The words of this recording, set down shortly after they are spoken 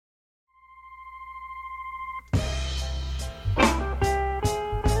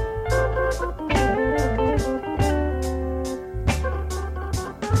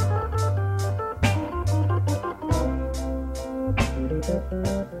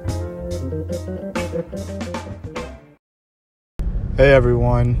Hey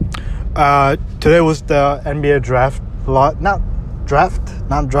everyone. Today was the NBA draft not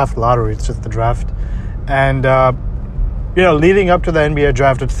draft lottery, it's just the draft. And leading up to the NBA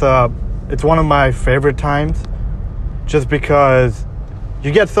draft, it's one of my favorite times just because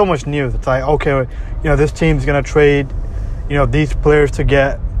you get so much news. It's like, okay, this team's going to trade, these players to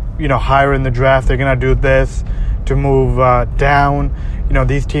get, higher in the draft. They're going to do this to move down.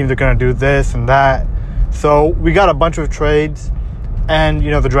 These teams are going to do this and that. So we got a bunch of trades. And,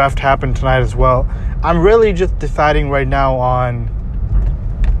 the draft happened tonight as well. I'm really just deciding right now on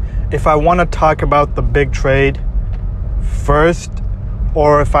if I want to talk about the big trade first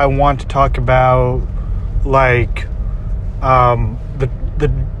or if I want to talk about, like,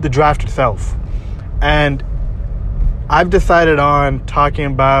 the draft itself. And I've decided on talking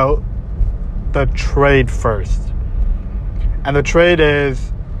about the trade first. And the trade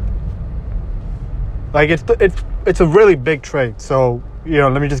is, like, it's a really big trade. So,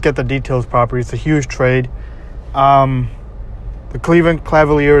 let me just get the details properly. It's a huge trade. The Cleveland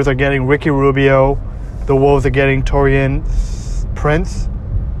Cavaliers are getting Ricky Rubio. The Wolves are getting Taurean Prince.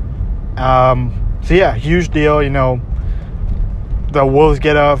 Huge deal. The Wolves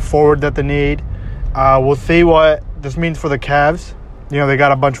get a forward that they need. We'll see what this means for the Cavs. They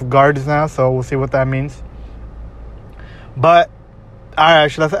got a bunch of guards now, so we'll see what that means. But all right,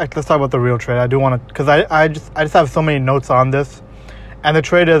 actually, let's talk about the real trade. I do want to, because I just have so many notes on this. And the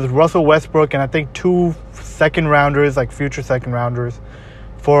trade is Russell Westbrook and I think 2 second-rounders, like future second-rounders,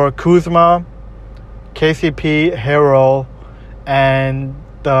 for Kuzma, KCP, Harrell, and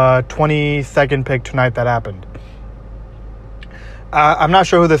the 22nd pick tonight that happened. I'm not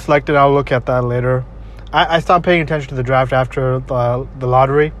sure who they selected. I'll look at that later. I stopped paying attention to the draft after the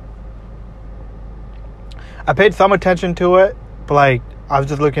lottery. I paid some attention to it. But, like, I was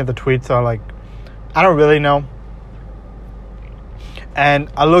just looking at the tweets, so, like, I don't really know.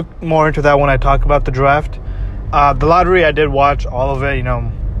 And I'll look more into that when I talk about the draft. The lottery, I did watch all of it,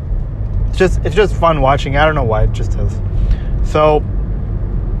 It's just fun watching. I don't know why, it just is. So,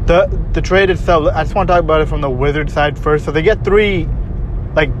 the trade itself, I just want to talk about it from the Wizards side first. So, they get 3,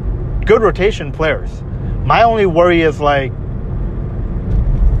 like, good rotation players. My only worry is, like,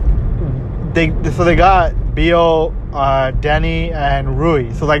 they got Beal, Danny, and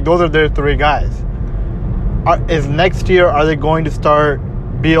Rui. So, like, those are their 3 guys. Is next year, are they going to start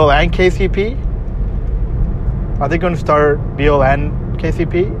Beal and KCP? Are they going to start Beal and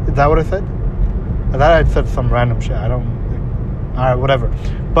KCP? Is that what I said? I thought I said some random shit. All right, whatever.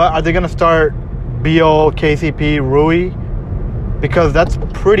 But are they going to start Beal, KCP, Rui? Because that's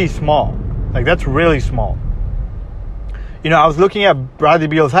pretty small. Like, that's really small. I was looking at Bradley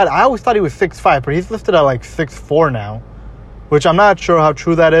Beal's height. I always thought he was 6'5", but he's listed at like 6'4" now, which I'm not sure how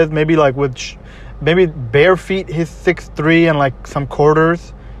true that is. Maybe like maybe bare feet he's 6'3" and like some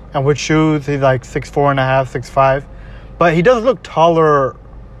quarters, and with shoes he's like 6'4.5", 6'5". But he does look taller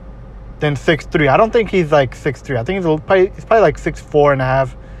than 6'3". I don't think he's like 6'3". I think he's probably like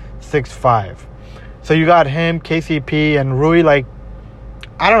 6'4.5", 6'5". So you got him, KCP, and Rui. Like,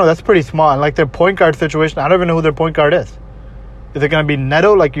 I don't know. That's pretty small. And like their point guard situation, I don't even know who their point guard is. Is it going to be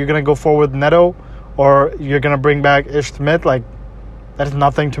Neto? Like, you're going to go forward with Neto? Or you're going to bring back Ish Smith? Like, that's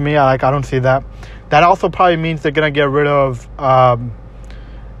nothing to me. I don't see that. That also probably means they're going to get rid of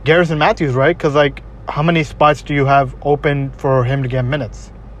Garrison Matthews, right? Because, like, how many spots do you have open for him to get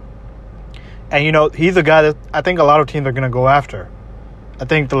minutes? And, he's a guy that I think a lot of teams are going to go after. I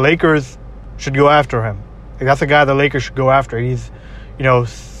think the Lakers should go after him. Like, that's a guy the Lakers should go after. He's, 6'6",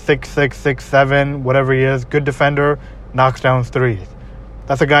 6'7", whatever he is, good defender, knocks down threes.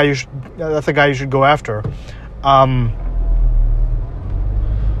 That's a guy you should go after.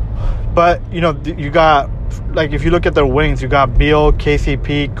 But you got, like, if you look at their wings, you got Beal,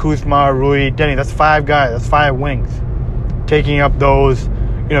 KCP, Kuzma, Rui, Denny. That's 5 guys. That's 5 wings taking up those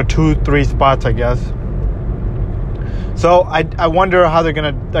 2-3 spots, I guess. So I wonder how they're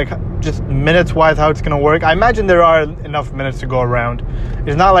gonna, like, just minutes wise, how it's gonna work. I imagine there are enough minutes to go around.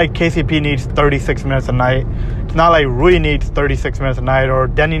 It's not like KCP needs 36 minutes a night. It's not like Rui needs 36 minutes a night, or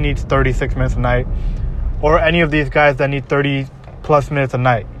Denny needs 36 minutes a night, or any of these guys that need 30 plus minutes a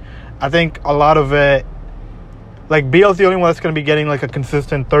night. I think a lot of it, like, Beal's the only one that's going to be getting like a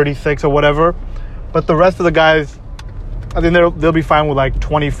consistent 36 or whatever, but the rest of the guys, I think they'll be fine with like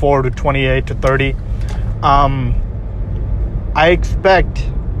 24 to 28 to 30. I expect,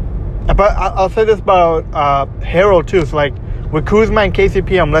 but I'll say this about Harrell too. So, like, with Kuzma and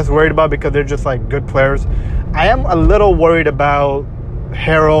KCP, I'm less worried about because they're just like good players. I am a little worried about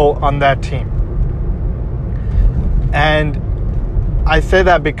Harrell on that team. And I say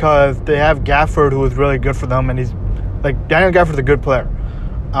that because they have Gafford, who is really good for them, and he's like Daniel Gafford's a good player.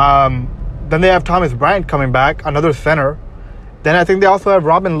 Then they have Thomas Bryant coming back, another center. Then I think they also have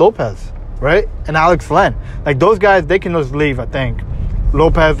Robin Lopez, right? And Alex Len. Like those guys, they can just leave, I think.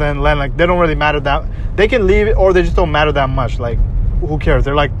 Lopez and Len, like they don't really matter that. They can leave or they just don't matter that much. Like who cares?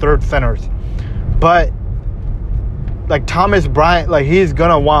 They're like third centers. But like Thomas Bryant, like he's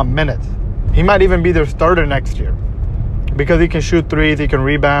gonna want minutes. He might even be their starter next year because he can shoot threes, he can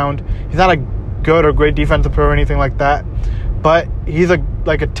rebound. He's not a good or great defensive player or anything like that, but he's a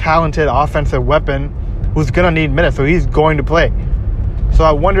talented offensive weapon who's gonna need minutes, so he's going to play. So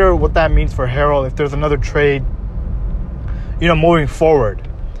I wonder what that means for Harrell if there's another trade, moving forward.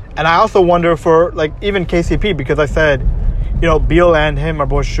 And I also wonder for like even KCP, because I said, Beal and him are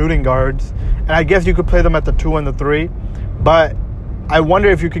both shooting guards, and I guess you could play them at the 2 and the 3, but I wonder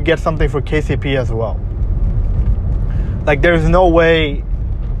if you could get something for KCP as well. Like there's no way,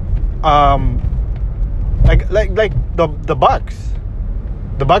 like the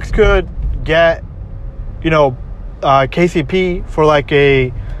Bucks could get, KCP for like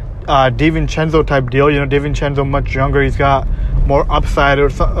a DiVincenzo type deal. DiVincenzo much younger, he's got more upside or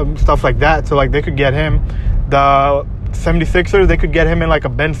stuff like that. So like they could get him. The 76ers, they could get him in like a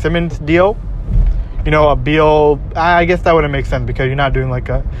Ben Simmons deal. A Beal. I guess that wouldn't make sense because you're not doing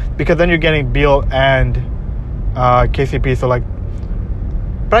because then you're getting Beal and KCP. So like,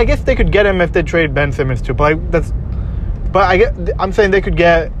 but I guess they could get him if they trade Ben Simmons too. But I'm saying they could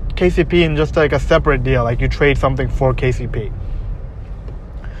get KCP in just like a separate deal. Like you trade something for KCP.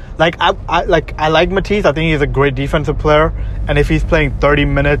 Like I like Matisse. I think he's a great defensive player, and if he's playing 30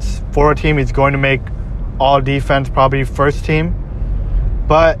 minutes for a team, he's going to make all defense, probably first team.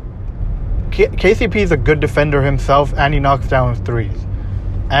 But KCP is a good defender himself, and he knocks down threes.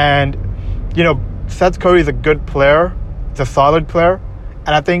 And Seth Curry is a good player. He's a solid player,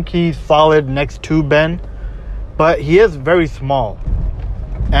 and I think he's solid next to Ben. But he is very small,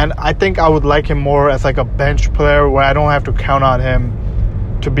 and I think I would like him more as like a bench player where I don't have to count on him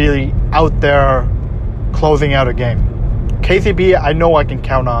to be out there closing out a game. KCP, I know I can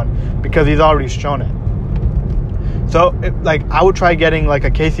count on because he's already shown it. So, I would try getting like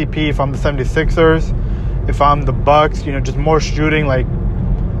a KCP if I'm the 76ers. If I'm the Bucks, just more shooting. Like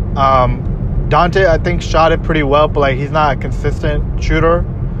Dante, I think shot it pretty well, but like he's not a consistent shooter.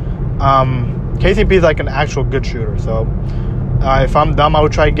 KCP is like an actual good shooter. So if I'm them, I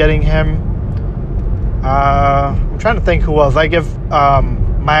would try getting him. I'm trying to think who else. Like if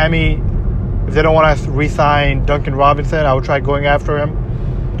Miami, if they don't want to re-sign Duncan Robinson, I would try going after him.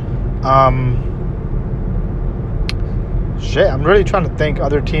 I'm really trying to think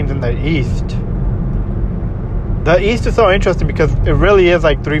other teams in the East. The East is so interesting because it really is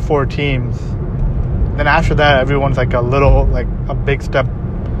like 3-4 teams. Then after that, everyone's like a big step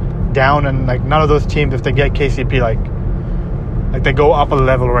down, and like none of those teams, if they get KCP, like they go up a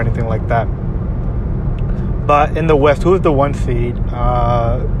level or anything like that. But in the West, who is the 1 seed?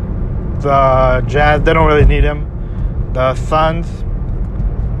 The Jazz, they don't really need him. The Suns,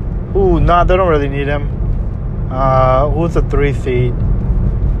 they don't really need him. Who's the 3 seed?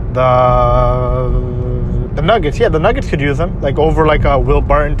 The Nuggets. Yeah, the Nuggets could use him, like over like a Will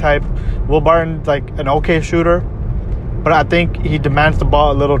Barton type. Will Barton's like an okay shooter, but I think he demands the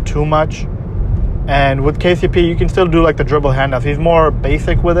ball a little too much. And with KCP, you can still do like the dribble handoffs. He's more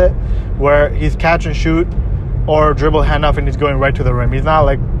basic with it, where he's catch and shoot or dribble handoff and he's going right to the rim. He's not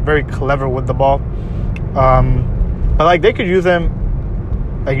like very clever with the ball. But like they could use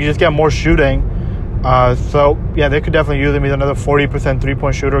him, like you just get more shooting. So yeah, they could definitely use him. He's another 40%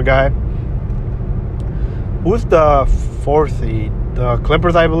 3-point shooter guy. Who's the 4th seed? The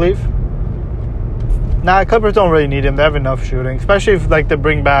Clippers, I believe. Nah, Clippers don't really need him. They have enough shooting, especially if like they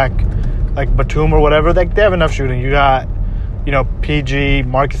bring back like Batum or whatever. Like they have enough shooting. You got, PG,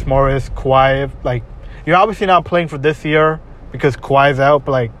 Marcus Morris, Kawhi. Like you're obviously not playing for this year because Kawhi's out,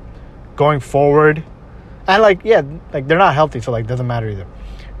 but like going forward, and like they're not healthy, so like doesn't matter either.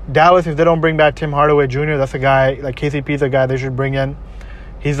 Dallas, if they don't bring back Tim Hardaway Jr., that's a guy, like KCP's a guy they should bring in.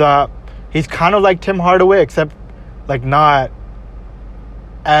 He's kind of like Tim Hardaway, except like not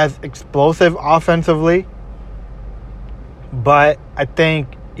as explosive offensively. But I think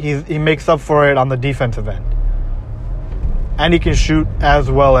he makes up for it on the defensive end. And he can shoot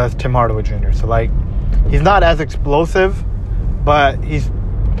as well as Tim Hardaway Jr. So like he's not as explosive, but he's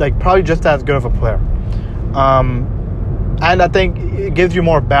like probably just as good of a player. And I think it gives you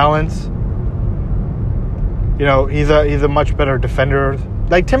more balance. He's a much better defender.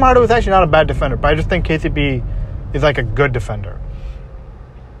 Like Tim Hardaway is actually not a bad defender, but I just think KCP is like a good defender.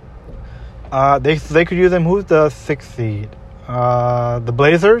 They could use him. Who's the 6th seed? The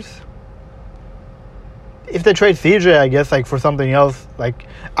Blazers. If they trade CJ, I guess like for something else,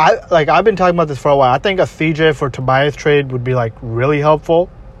 I've been talking about this for a while. I think a CJ for Tobias trade would be like really helpful.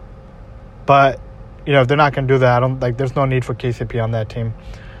 But if they're not going to do that, I don't like. There's no need for KCP on that team,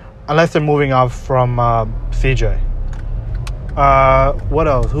 unless they're moving off from CJ. What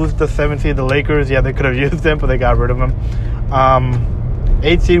else? Who's the 7th seed? The Lakers. Yeah, they could have used him, but they got rid of him.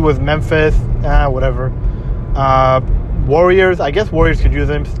 8th seed was Memphis. Whatever. Warriors. I guess Warriors could use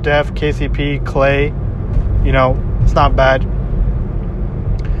him. Steph, KCP, Clay. It's not bad.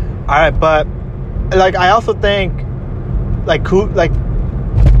 All right, but I also think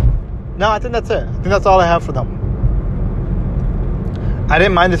no, I think that's it. I think that's all I have for them. I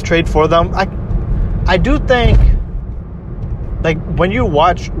didn't mind this trade for them. I do think when you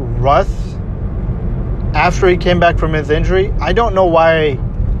watch Russ after he came back from his injury, I don't know why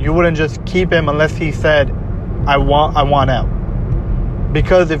you wouldn't just keep him unless he said, I want out.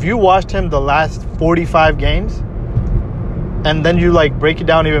 Because if you watched him the last 45 games, and then you break it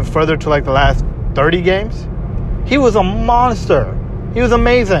down even further to the last 30 games, he was a monster. He was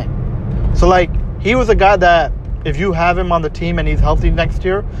amazing. So he was a guy that if you have him on the team and he's healthy next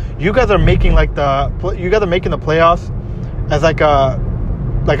year, you guys are making the playoffs as a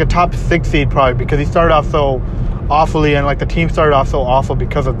top 6 seed probably, because he started off so awfully and the team started off so awful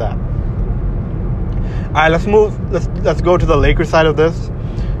because of that. All right, let's go to the Lakers side of this.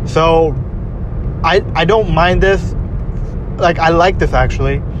 So I don't mind this. I like this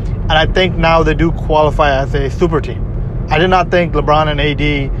actually, and I think now they do qualify as a super team. I did not think LeBron and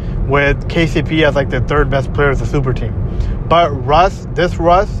AD with KCP as the third best player as a super team. But Russ, he's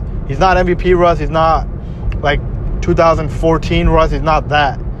not MVP Russ. He's not 2014 Russ. He's not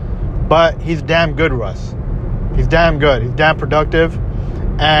that. But he's damn good Russ. He's damn good. He's damn productive.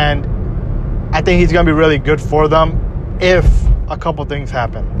 And I think he's going to be really good for them if a couple things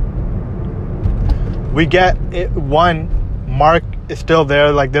happen. We get it. One, Mark is still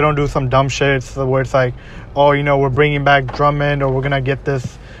there. They don't do some dumb shit where it's we're bringing back Drummond, or we're going to get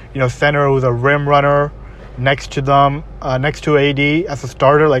this, center who's a rim runner next to them, next to AD as a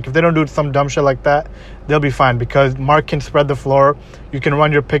starter. If they don't do some dumb shit like that, they'll be fine because Mark can spread the floor. You can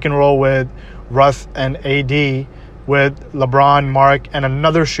run your pick and roll with Russ and AD with LeBron, Mark, and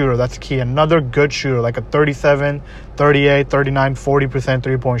another shooter. That's key. Another good shooter, a 37, 38, 39, 40%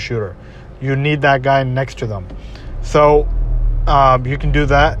 three-point shooter. You need that guy next to them. So you can do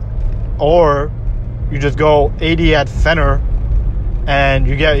that, or you just go AD at center, and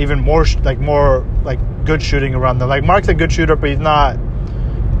you get even more good shooting around them. Mark's a good shooter, but he's not.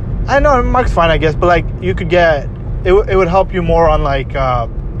 I know Mark's fine, I guess, but you could get it. It would help you more on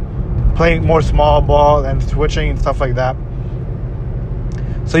playing more small ball and switching and stuff like that.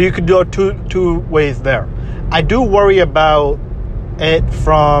 So you could do it two ways there. I do worry about it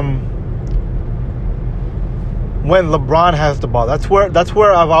from when LeBron has the ball. That's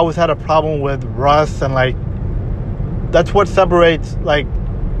where I've always had a problem with Russ, and that's what separates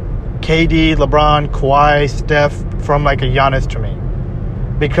KD, LeBron, Kawhi, Steph from a Giannis to me.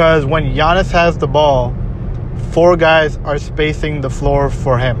 Because when Giannis has the ball, 4 guys are spacing the floor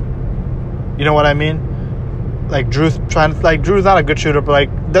for him. You know what I mean? Drew's not a good shooter, but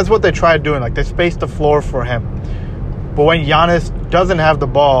that's what they try doing. They space the floor for him. But when Giannis doesn't have the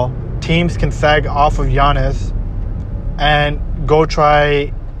ball, teams can sag off of Giannis and go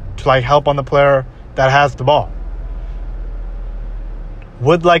try to help on the player that has the ball.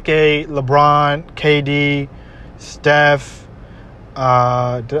 With a LeBron, KD, Steph,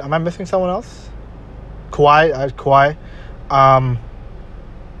 am I missing someone else? Kawhi.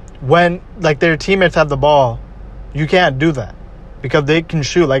 When their teammates have the ball, you can't do that because they can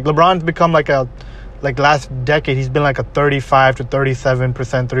shoot. LeBron's become last decade, he's been a 35 to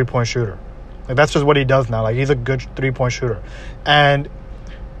 37% three-point shooter. That's just what he does now. He's a good three-point shooter, and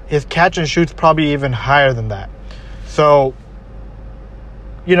his catch and shoot's probably even higher than that. So,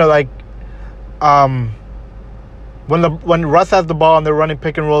 when Russ has the ball and they're running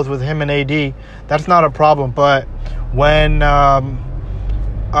pick and rolls with him and AD, that's not a problem. But when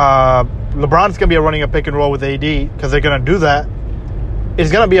LeBron's going to be running a pick and roll with AD because they're going to do that,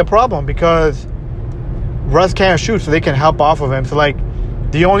 it's going to be a problem because Russ can't shoot, so they can help off of him. So,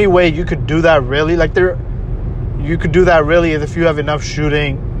 the only way you could do that really, is if you have enough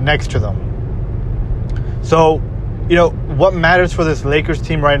shooting next to them. So, what matters for this Lakers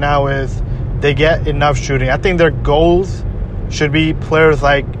team right now is they get enough shooting. I think their goals should be players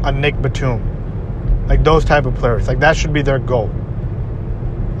like a Nick Batum. Those type of players. That should be their goal.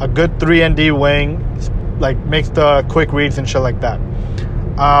 A good 3-and-D wing, makes the quick reads and shit like that.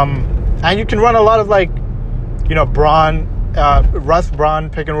 And you can run a lot of Braun Russ Bron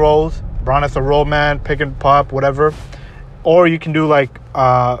pick and rolls. Bron as a roll man, pick and pop, whatever. Or you can do like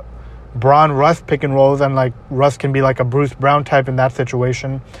Bron Russ pick and rolls, and like Russ can be like a Bruce Brown type in that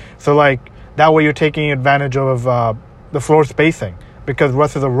situation. So like that way you're taking advantage of the floor spacing, because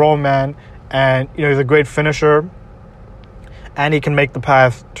Russ is a roll man, and he's a great finisher, and he can make the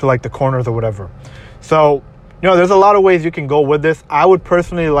pass to like the corners or whatever. So there's a lot of ways you can go with this. I would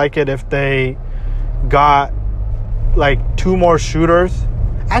personally like it if they got like 2 more shooters.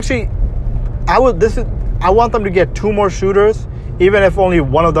 Actually, I want them to get 2 more shooters, even if only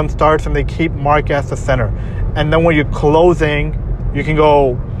one of them starts and they keep Mark as the center. And then when you're closing, you can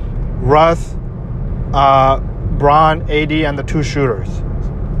go Russ, Bron, AD, and the 2 shooters.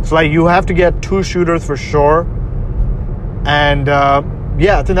 So like you have to get 2 shooters for sure. And I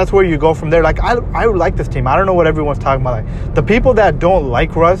think that's where you go from there. Like I like this team. I don't know what everyone's talking about. Like the people that don't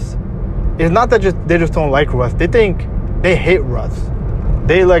like Russ, it's not that they just don't like Russ. They hate Russ.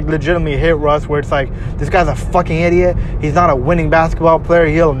 They like legitimately hate Russ, where it's like, this guy's a fucking idiot. He's not a winning basketball player.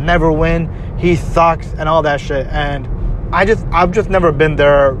 He'll never win. He sucks and all that shit. And I've just never been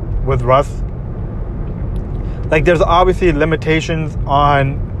there with Russ. Like there's obviously limitations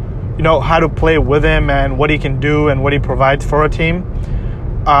on how to play with him and what he can do and what he provides for a team.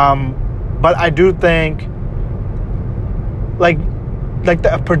 But I do think like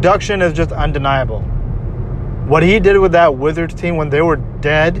the production is just undeniable. What he did with that Wizards team when they were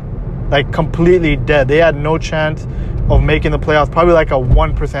dead, like completely dead. They had no chance of making the playoffs, probably like a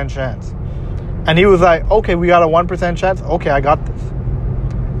 1% chance. And he was like, okay, we got a 1% chance. Okay, I got this.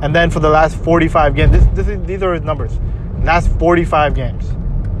 And then for the last 45 games, these are his numbers. Last 45 games.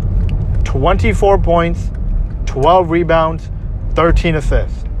 24 points, 12 rebounds, 13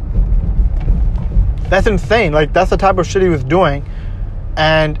 assists. That's insane. Like, that's the type of shit he was doing.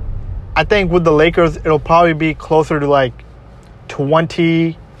 And I think with the Lakers, it'll probably be closer to like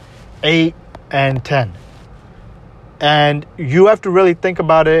 28 and 10. And you have to really think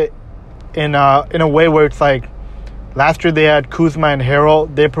about it in a way where it's like, last year they had Kuzma and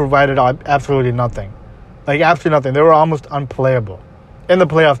Harrell. They provided absolutely nothing. Like, absolutely nothing. They were almost unplayable. In the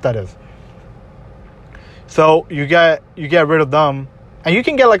playoffs, that is. So you get rid of them. And you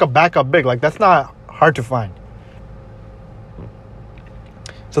can get like a backup big. Like, that's not hard to find.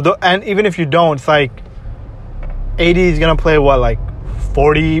 So and even if you don't, it's like AD is going to play, like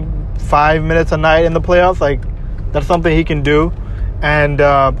 45 minutes a night in the playoffs? Like, that's something he can do. And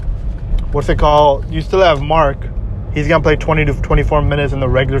what's it called? You still have Mark. He's going to play 20 to 24 minutes in the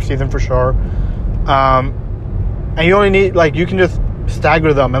regular season for sure. And you only need, like, you can just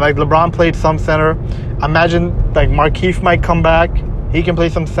stagger them. And, like, LeBron played some center. Imagine, like, Markieff might come back. He can play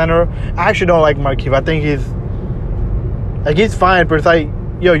some center. I actually don't like Markieff. I think he's fine, but it's like,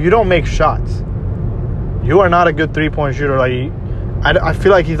 you don't make shots. You are not a good three-point shooter. Like, I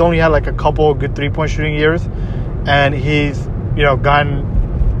feel like he's only had, like, a couple of good three-point shooting years. And he's,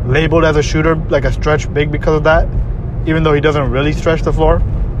 gotten labeled as a shooter, like a stretch big because of that, even though he doesn't really stretch the floor.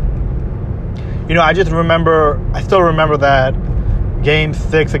 I still remember that Game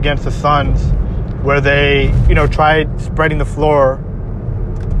 6 against the Suns where they, tried spreading the floor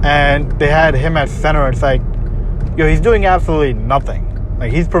and they had him at center. It's like, he's doing absolutely nothing.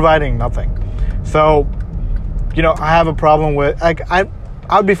 Like, he's providing nothing. So, I have a problem with, like, I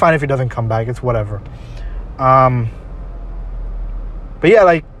would be fine if he doesn't come back. It's whatever. But yeah,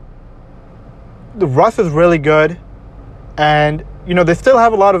 like, the Russ is really good. And, they still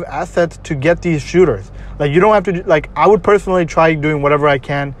have a lot of assets to get these shooters. Like, you don't have to, like, I would personally try doing whatever I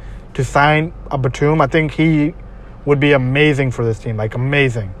can to sign a Batum. I think he would be amazing for this team. Like,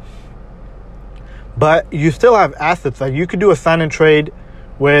 amazing. But you still have assets. Like, you could do a sign and trade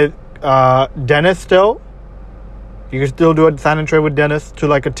with Dennis still. You can still do a sign and trade with Dennis to,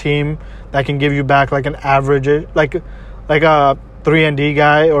 like, a team that can give you back, like, an average, like a 3-and-D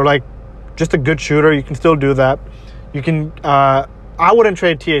guy, or, like, just a good shooter. You can still do that. You can, I wouldn't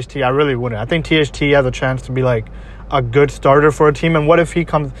trade THT. I really wouldn't. I think THT has a chance to be, like, a good starter for a team. And what if he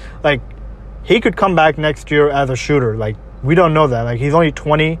comes, like, he could come back next year as a shooter. Like, we don't know that. Like, he's only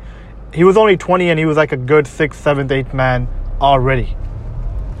 20. He was only 20 and he was, like, a good 6th, 7th, 8th man already.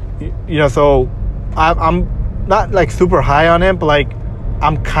 So I'm not, like, super high on him, but, like,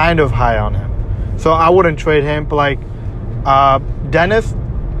 I'm kind of high on him. So I wouldn't trade him. But, like, Dennis,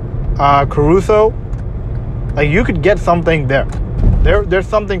 Caruso, like, you could get something there. There's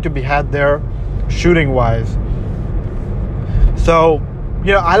something to be had there, shooting-wise. So,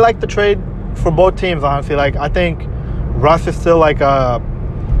 I like the trade for both teams, honestly. Like, I think Russ is still like a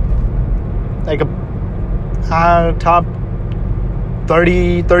top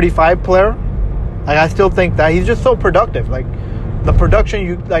 30, 35 player. Like, I still think that he's just so productive. Like, the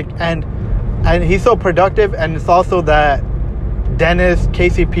production and he's so productive, and it's also that Dennis,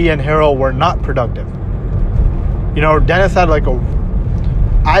 KCP, and Harrell were not productive. Dennis had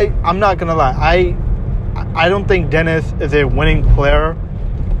I'm not gonna lie, I don't think Dennis is a winning player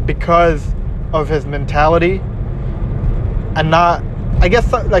because of his mentality, and not, I guess,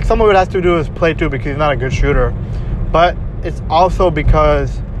 some of it has to do with his play too, because he's not a good shooter, but it's also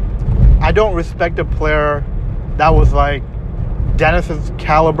because I don't respect a player that was like Dennis's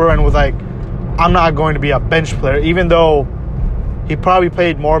caliber and was like, I'm not going to be a bench player, even though he probably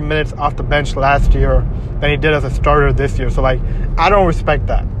played more minutes off the bench last year than he did as a starter this year. So, I don't respect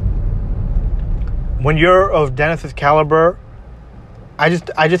that. When you're of Dennis's caliber, I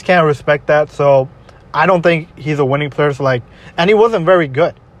just can't respect that. So, I don't think he's a winning player. So, and he wasn't very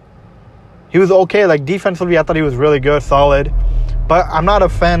good. He was okay. Defensively, I thought he was really good, solid. But I'm not a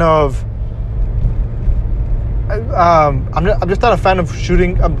fan of... I'm just not a fan of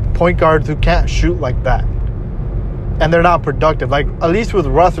shooting point guards who can't shoot like that. And they're not productive. At least with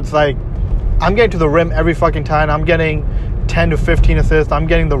Russ, it's I'm getting to the rim every fucking time. I'm getting 10 to 15 assists. I'm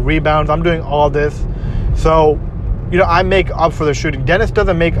getting the rebounds. I'm doing all this. So, I make up for the shooting. Dennis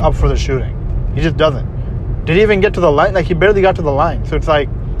doesn't make up for the shooting. He just doesn't. Did he even get to the line? He barely got to the line. So it's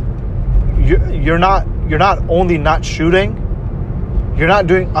you're not only not shooting, you're not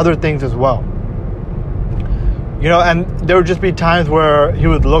doing other things as well. And there would just be times where he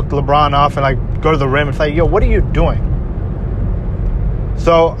would look LeBron off and go to the rim. It's yo, what are you doing?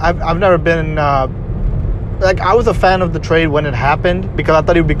 So I've never been I was a fan of the trade when it happened, because I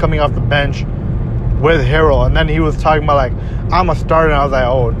thought he would be coming off the bench with Harrell, and then he was talking about I'm a starter, and I was like,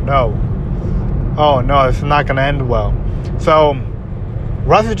 oh no, this is not gonna end well. So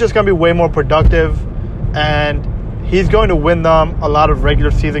Russ is just gonna be way more productive, and he's going to win them a lot of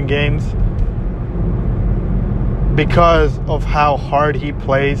regular season games because of how hard he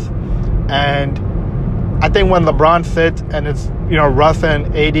plays. And I think when LeBron sits and it's Russ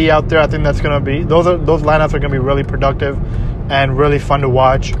and AD out there, I think that's gonna be those lineups are gonna be really productive and really fun to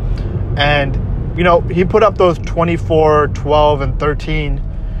watch. And he put up those 24, 12, and 13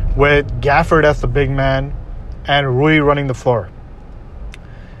 with Gafford as the big man and Rui running the floor.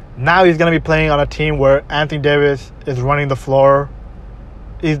 Now he's gonna be playing on a team where Anthony Davis is running the floor,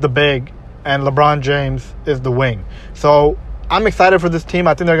 he's the big, and LeBron James is the wing. So I'm excited for this team.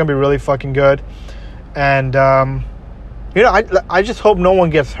 I think they're going to be really fucking good. And, I just hope no one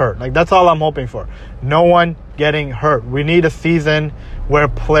gets hurt. That's all I'm hoping for. No one getting hurt. We need a season where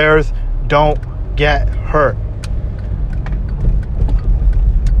players don't get hurt.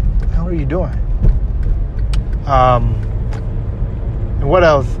 How are you doing? And what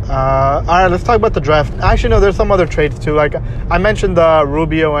else? All right, let's talk about the draft. Actually, no, there's some other trades too. I mentioned the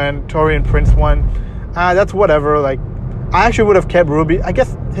Rubio and Taurean Prince one. That's whatever. I actually would have kept Rubio. I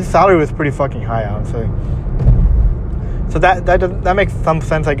guess his salary was pretty fucking high, honestly. So that makes some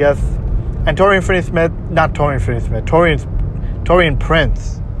sense, I guess. And Taurean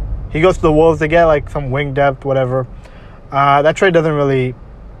Prince. He goes to the Wolves. They get some wing depth, whatever. That trade doesn't really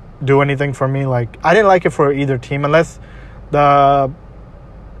do anything for me. I didn't like it for either team, unless no,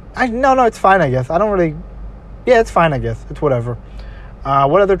 it's fine, I guess. I don't really... Yeah, it's fine, I guess. It's whatever.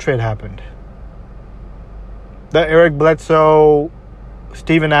 What other trade happened? The Eric Bledsoe,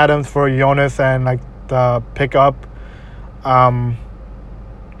 Steven Adams for Jonas and, the pickup. That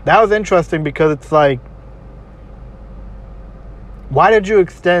was interesting because it's why did you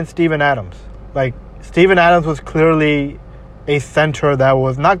extend Steven Adams? Steven Adams was clearly a center that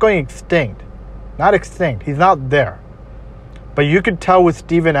was not going extinct. Not extinct. He's not there. But you could tell with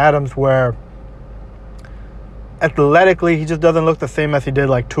Steven Adams where athletically he just doesn't look the same as he did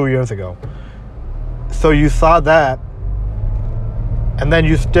 2 years ago. So you saw that, and then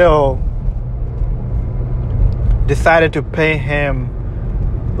you still decided to pay him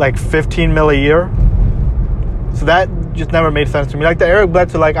 $15 million a year. So that just never made sense to me. The Eric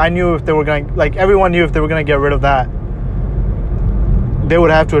Bledsoe, I knew if they were going to, everyone knew if they were going to get rid of that, they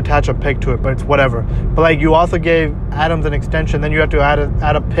would have to attach a pick to it, but it's whatever. But you also gave Adams an extension, then you have to add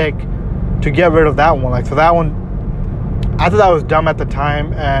a pick to get rid of that one. So that one, I thought that was dumb at the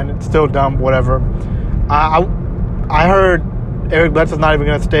time, and it's still dumb, whatever. I heard Eric Bledsoe's not even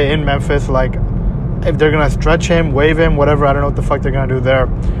going to stay in Memphis. If they're going to stretch him, waive him, whatever, I don't know what the fuck they're going to do there.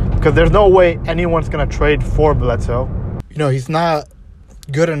 Because there's no way anyone's going to trade for Bledsoe. He's not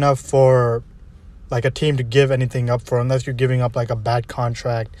good enough for a team to give anything up for, unless you're giving up a bad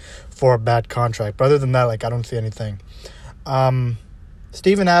contract for a bad contract. But other than that, I don't see anything.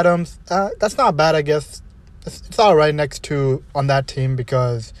 Steven Adams, that's not bad, I guess. It's all right next to on that team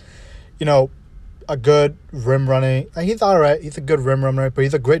because, a good rim running. And he's all right. He's a good rim runner, but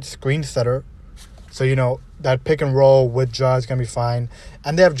he's a great screen setter. So, that pick and roll with Ja is going to be fine.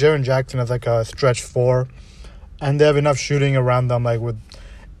 And they have Jaren Jackson as like a stretch 4. And they have enough shooting around them, like with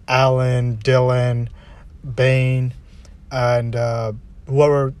Allen, Dillon, Bane, and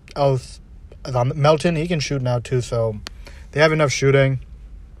whoever else is on Melton. He can shoot now too, so they have enough shooting.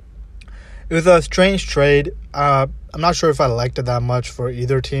 It was a strange trade. I'm not sure if I liked it that much for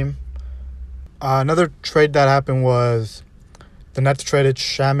either team. Another trade that happened was the Nets traded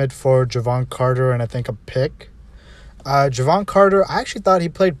Shamet for Javon Carter and I think a pick. Javon Carter, I actually thought he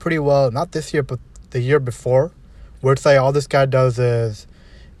played pretty well, not this year, but the year before, where it's like all this guy does is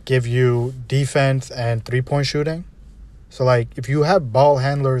give you defense and three-point shooting. So, like, if you have ball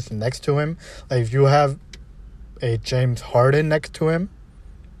handlers next to him, like if you have a James Harden next to him,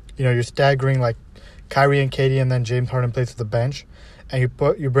 you're staggering like Kyrie and KD, and then James Harden plays at the bench, and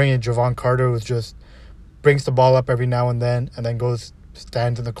you bring in Javon Carter, who just brings the ball up every now and then goes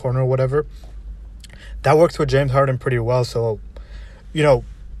stands in the corner or whatever. That works with James Harden pretty well. So,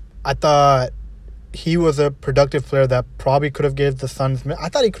 I thought he was a productive player that probably could have gave the Suns. I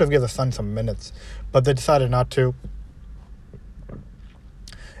thought he could have given the Suns some minutes, but they decided not to.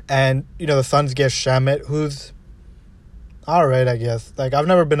 And the Suns get Shamet, who's all right, I guess. Like, I've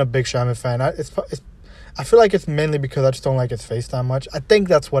never been a big Shamet fan. I feel like it's mainly because I just don't like his face that much. I think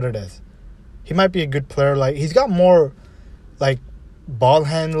that's what it is. He might be a good player. Like, he's got more, like, ball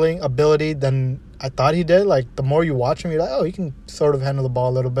handling ability than I thought he did. Like, the more you watch him, you're like, oh, he can sort of handle the ball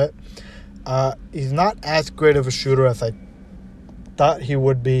a little bit. He's not as great of a shooter as I thought he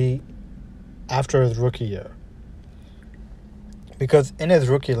would be after his rookie year. Because in his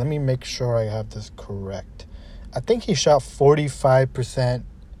rookie, let me make sure I have this correct. I think he shot 45%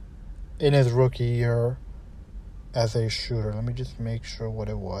 in his rookie year as a shooter. Let me just make sure what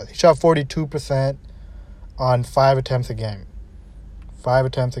it was. He shot 42% on 5 attempts a game. 5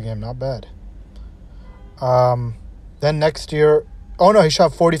 attempts a game, not bad. Then next year, he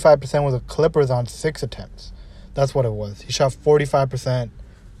shot 45% with the Clippers on 6 attempts. That's what it was. He shot 45%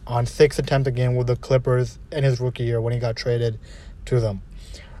 on 6 attempts a game with the Clippers in his rookie year when he got traded to them.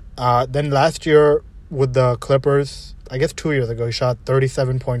 Then last year with the Clippers, I guess 2 years ago, he shot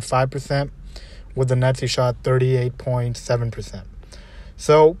 37.5%. With the Nets, he shot 38.7%.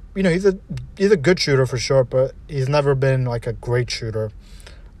 So, he's a good shooter for sure, but he's never been like a great shooter.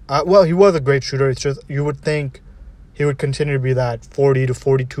 Well, he was a great shooter. It's just you would think he would continue to be that 40 to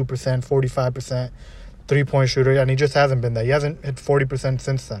 42%, 45% three-point shooter, and he just hasn't been there. He hasn't hit 40%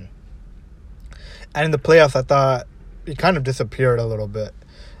 since then. And in the playoffs, I thought he kind of disappeared a little bit.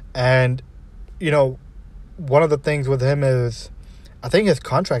 And, one of the things with him is I think his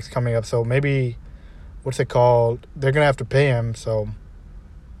contract's coming up, so maybe, they're going to have to pay him, so.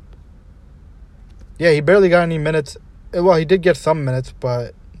 Yeah, he barely got any minutes. Well, he did get some minutes,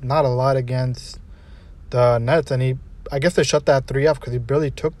 but not a lot against the Nets, and I guess they shut that 3 off because he barely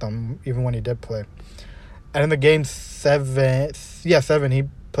took them, even when he did play. And in the game 7, he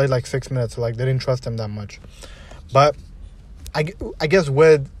played like 6 minutes, so like they didn't trust him that much. But I guess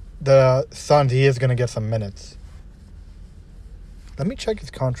with the Suns, he is going to get some minutes. Let me check his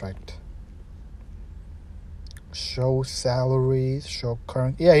contract. Show salaries, show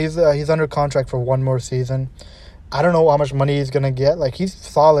current. Yeah, he's under contract for 1 more season. I don't know how much money he's going to get. Like, he's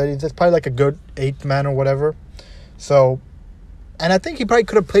solid. He's just probably like a good 8th man or whatever. So, and I think he probably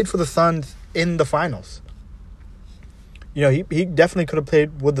could have played for the Suns in the finals. He definitely could have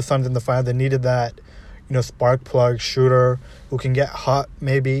played with the Suns in the finals. They needed that, spark plug shooter who can get hot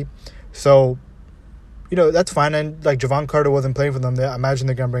maybe. So, that's fine. And, like, Javon Carter wasn't playing for them. I imagine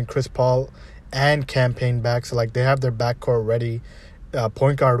they're going to bring Chris Paul and Campaign back. So, like, they have their backcourt ready,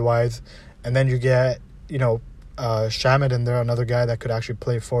 point guard-wise. And then you get, Shamet in there, another guy that could actually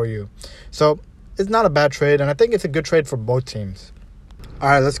play for you. So, it's not a bad trade, and I think it's a good trade for both teams. All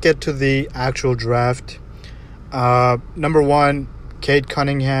right, let's get to the actual draft. Number 1, Cade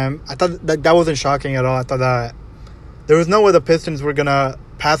Cunningham. I thought that wasn't shocking at all. I thought that there was no way the Pistons were going to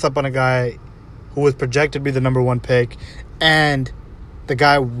pass up on a guy who was projected to be the number 1 pick, and the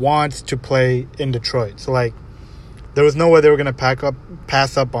guy wants to play in Detroit. So, like, there was no way they were going to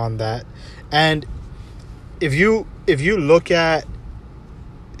pass up on that. And if you look at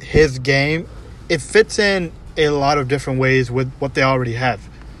his game, it fits in a lot of different ways with what they already have.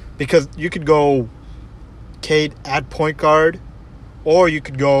 Because you could go Cade at point guard, or you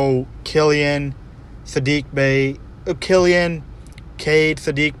could go Cade, Sadiq Bey,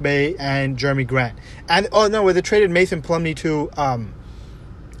 and Jeremy Grant. And, they traded Mason Plumlee to,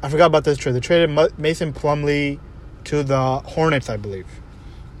 I forgot about this trade. They traded Mason Plumlee to the Hornets, I believe.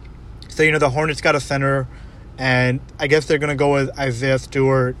 So, the Hornets got a center, and I guess they're going to go with Isaiah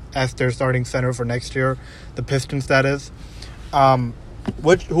Stewart as their starting center for next year. The Pistons, that is.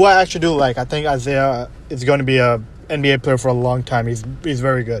 Who I actually do like. I think Isaiah is going to be a NBA player for a long time. He's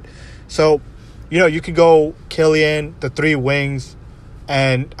very good. So, you could go Killian, the three wings,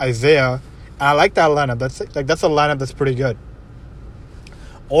 and Isaiah. And I like that lineup. That's a lineup that's pretty good.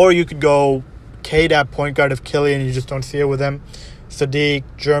 Or you could go Cade at point guard if Killian, you just don't see it with him. Sadiq,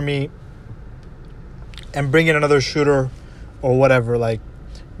 Jeremy, and bring in another shooter or whatever. Like,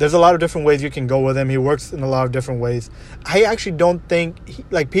 there's a lot of different ways you can go with him. He works in a lot of different ways. I actually don't think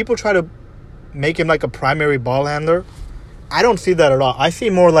people try to make him like a primary ball handler. I don't see that at all. I see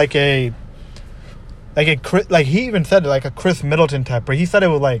more like he even said like a Chris Middleton type, where he said it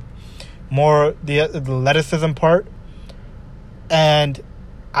was like more the athleticism part, and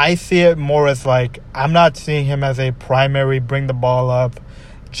I see it more as like, I'm not seeing him as a primary bring the ball up,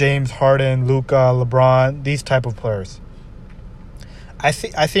 James Harden, Luka, LeBron, these type of players. I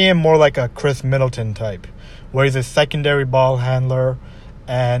see him more like a Chris Middleton type, where he's a secondary ball handler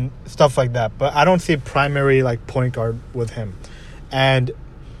and stuff like that. But I don't see primary like point guard with him. And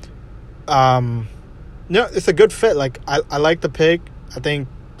it's a good fit. Like I like the pick. I think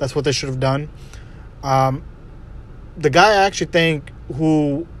that's what they should have done. The guy I actually think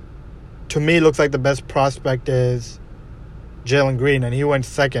who to me looks like the best prospect is Jalen Green, and he went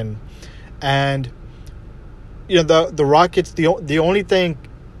second. And the Rockets, the only thing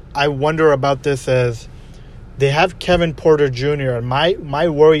I wonder about this is they have Kevin Porter Jr. And my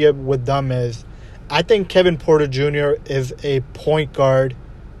worry with them is I think Kevin Porter Jr. is a point guard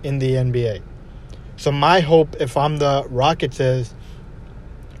in the NBA. So my hope, if I'm the Rockets, is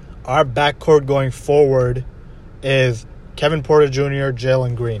our backcourt going forward is Kevin Porter Jr.,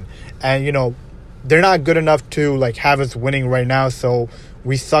 Jalen Green. And, they're not good enough to, like, have us winning right now. So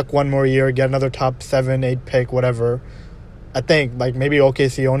we suck one more year, get another top 7, 8 pick, whatever. I think, like, maybe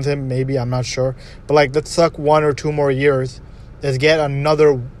OKC owns him. Maybe, I'm not sure. But, like, let's suck 1 or 2 more years. Let's get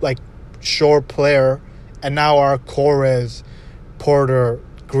another, like, short player. And now our core is Porter,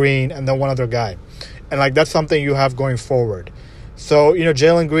 Green, and then one other guy. And, like, that's something you have going forward. So,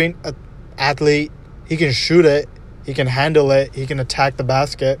 Jalen Green, athlete, he can shoot it. He can handle it. He can attack the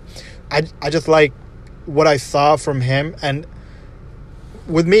basket. I just like what I saw from him. And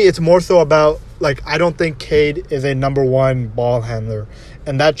with me, it's more so about, like, I don't think Cade is a number one ball handler.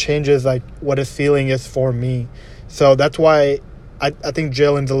 And that changes, like, what his ceiling is for me. So that's why I think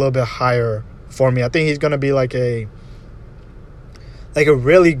Jalen's a little bit higher for me. I think he's going to be like a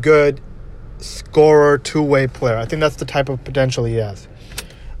really good scorer, two-way player. I think that's the type of potential he has.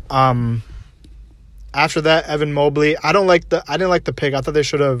 After that, Evan Mobley. I didn't like the pick. I thought they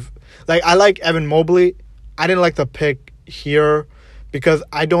should have. Like, I like Evan Mobley. I didn't like the pick here because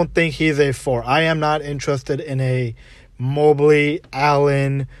I don't think he's a 4. I am not interested in a Mobley,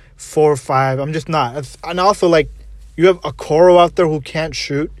 Allen, 4-5. I'm just not. And also, like, you have Okoro out there who can't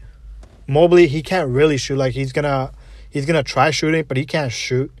shoot. Mobley, he can't really shoot. Like, he's gonna try shooting, but he can't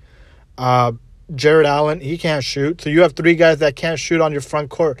shoot. Jared Allen, he can't shoot. So you have 3 guys that can't shoot on your front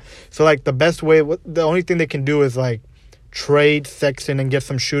court. So, like, the only thing they can do is, like, trade Sexton and get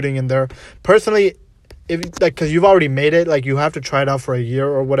some shooting in there. Personally, because you've already made it, like, you have to try it out for a year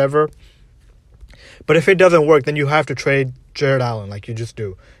or whatever. But if it doesn't work, then you have to trade Jared Allen, like you just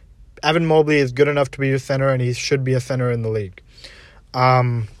do. Evan Mobley is good enough to be your center, and he should be a center in the league.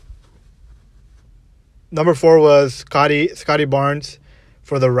 Number 4 was Scotty Barnes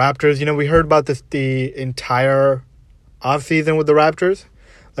for the Raptors. We heard about this the entire offseason with the Raptors.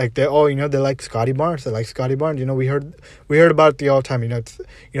 Like, they like Scotty Barnes. They like Scotty Barnes. We heard about it the all time.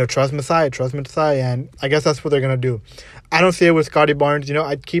 Trust Masai, and I guess that's what they're gonna do. I don't see it with Scotty Barnes.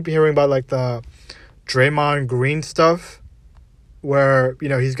 I keep hearing about, like, the Draymond Green stuff, where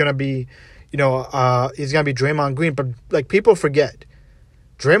he's gonna be, Draymond Green. But, like, people forget,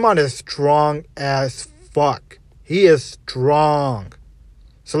 Draymond is strong as fuck. He is strong.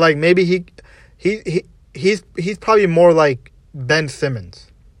 So, like, maybe he's probably more like Ben Simmons.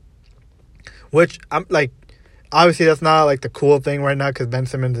 Which, I'm like, obviously that's not, like, the cool thing right now because Ben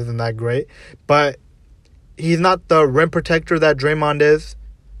Simmons isn't that great. But he's not the rim protector that Draymond is.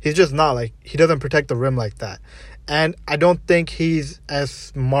 He's just not, like, he doesn't protect the rim like that. And I don't think he's as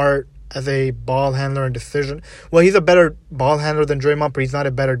smart as a ball handler and decision. Well, he's a better ball handler than Draymond, but he's not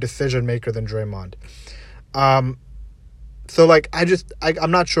a better decision maker than Draymond. So, like,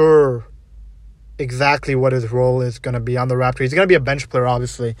 I'm not sure exactly what his role is going to be on the Raptors. He's going to be a bench player,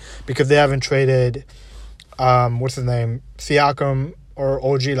 obviously, because they haven't traded, what's his name, Siakam or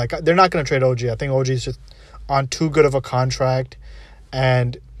OG. Like, they're not going to trade OG. I think OG is just on too good of a contract,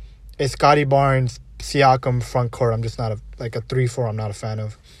 and a Scotty Barnes, Siakam front court. I'm just not a 3-4. I'm not a fan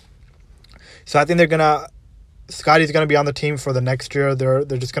of. So I think Scotty's gonna be on the team for the next year. They're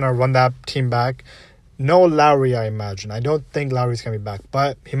just gonna run that team back. No Lowry, I imagine. I don't think Lowry's gonna be back,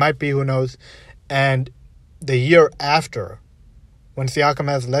 but he might be. Who knows? And the year after, when Siakam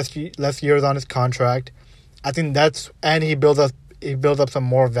has less years on his contract, I think and he builds up some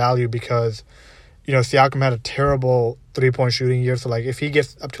more value because, Siakam had a terrible 3-point shooting year. So like if he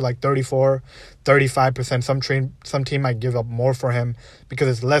gets up to like 34, 35%, some team might give up more for him because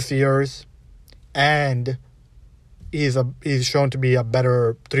it's less years, and he's shown to be a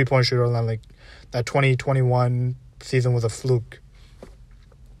better 3-point shooter than like that 2021 season was a fluke.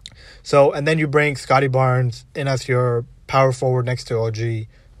 So, and then you bring Scotty Barnes in as your power forward next to OG the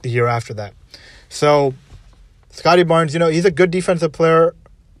year after that. So, Scotty Barnes, he's a good defensive player.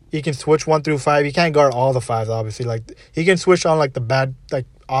 He can switch 1 through 5. He can't guard all the 5s, obviously. Like, he can switch on like the bad, like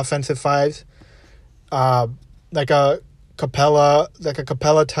offensive 5s, like a Capella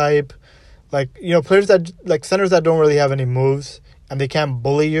type, players that like centers that don't really have any moves and they can't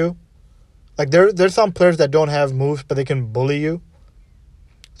bully you. Like there's some players that don't have moves but they can bully you.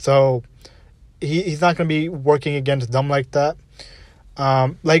 So he's not going to be working against them like that.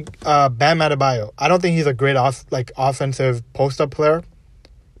 Bam Adebayo. I don't think he's a great offensive post-up player,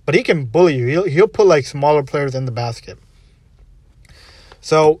 but he can bully you. He'll put like smaller players in the basket.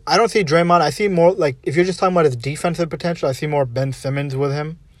 So I don't see Draymond. I see more like if you're just talking about his defensive potential, I see more Ben Simmons with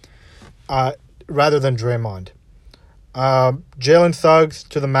him rather than Draymond. Jalen Suggs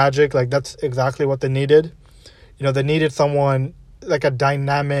to the Magic, like that's exactly what they needed. They needed someone like a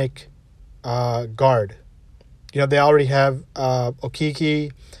dynamic guard. They already have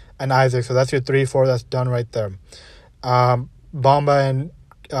Okeke and Isaac, so that's your 3-4. That's done right there. Bamba and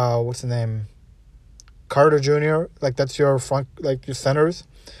what's the name? Carter Jr. Like that's your front, like your centers.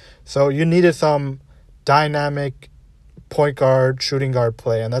 So you needed some dynamic point guard, shooting guard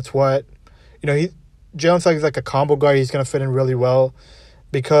play, and that's what Jalen Suggs is like a combo guard. He's gonna fit in really well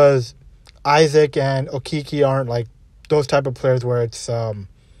because Isaac and Okeke aren't like those type of players where it's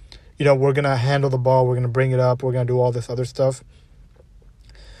we're gonna handle the ball, we're gonna bring it up, we're gonna do all this other stuff.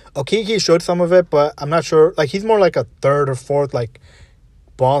 Okeke showed some of it, but I'm not sure. Like he's more like a third or fourth like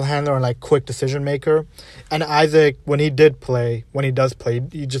ball handler and like quick decision maker. And Isaac, when he does play,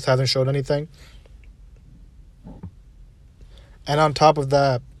 he just hasn't showed anything. And on top of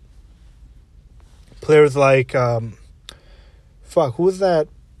that, players like who was that?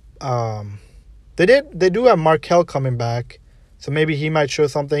 They do have Markelle coming back, so maybe he might show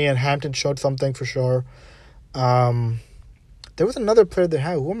something. And Hampton showed something for sure. There was another player they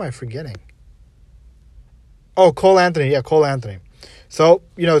had. Who am I forgetting? Oh, Cole Anthony. Yeah, Cole Anthony. So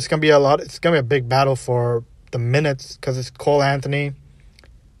it's gonna be It's gonna be a big battle for the minutes because it's Cole Anthony,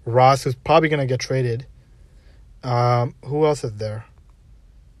 Russ, who's probably gonna get traded. Who else is there?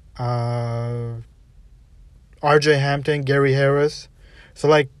 RJ Hampton, Gary Harris.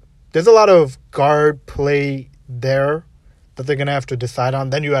 So, there's a lot of guard play there that they're going to have to decide on.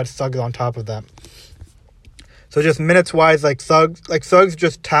 Then you add Suggs on top of that. So, just minutes-wise, Suggs,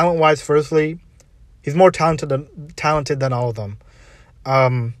 just talent-wise, firstly, he's more talented than all of them.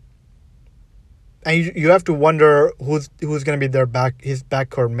 And you have to wonder who's going to be his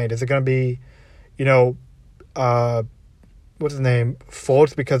backcourt mate. Is it going to be, what's his name,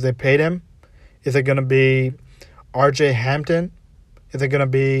 Fultz because they paid him? Is it going to be RJ Hampton? Is it going to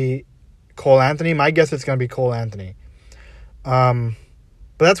be Cole Anthony? My guess it's going to be Cole Anthony. But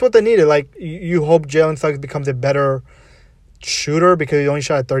that's what they needed. You hope Jalen Suggs becomes a better shooter because he only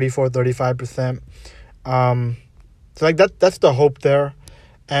shot at 35%. So that's the hope there.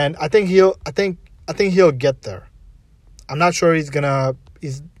 And I think he'll get there. I'm not sure I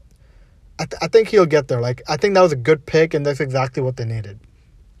think he'll get there. I think that was a good pick, and that's exactly what they needed.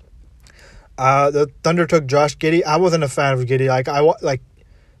 The Thunder took Josh Giddey. I wasn't a fan of Giddey.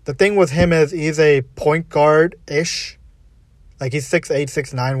 The thing with him is he's a point guard-ish. He's 6'8",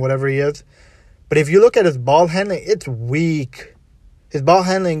 6'9", whatever he is. But if you look at his ball handling, it's weak. His ball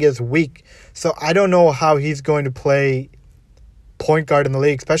handling is weak. So I don't know how he's going to play point guard in the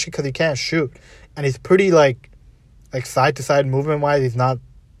league, especially because he can't shoot. And he's pretty, side-to-side movement-wise. He's not,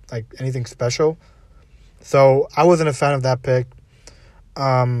 anything special. So I wasn't a fan of that pick.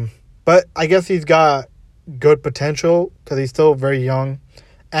 But I guess he's got good potential because he's still very young.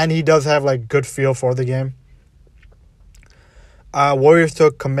 And he does have, good feel for the game. Warriors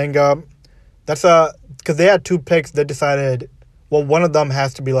took Kuminga. That's because they had two picks. They decided, one of them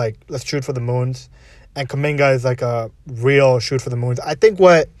has to be, let's shoot for the moons. And Kuminga is, a real shoot for the moons. I think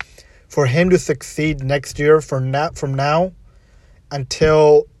for him to succeed next year from now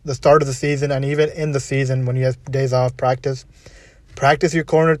until the start of the season, and even in the season when you have days off, practice your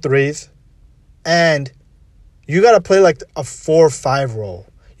corner threes, and you got to play like a 4-5 role.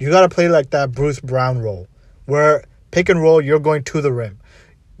 You got to play like that Bruce Brown role, where pick and roll, you're going to the rim.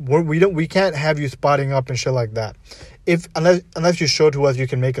 We can't have you spotting up and shit like that. Unless you show to us you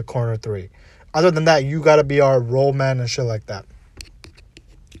can make a corner three. Other than that, you got to be our roll man and shit like that.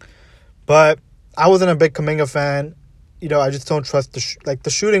 But I wasn't a big Kuminga fan. I just don't trust the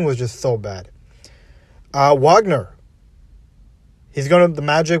shooting was just so bad. Wagner. He's going to the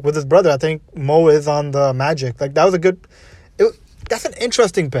Magic with his brother. I think Mo is on the Magic. Like, that was that's an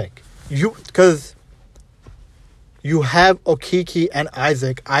interesting pick. Because you have Okeke and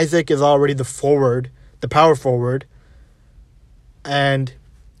Isaac. Isaac is already the power forward. And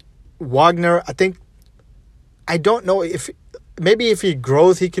Wagner, I don't know maybe if he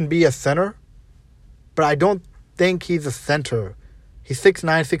grows, he can be a center. But I don't think he's a center. He's 6'9",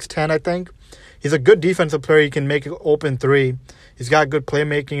 6'10", I think. He's a good defensive player. He can make an open three. He's got good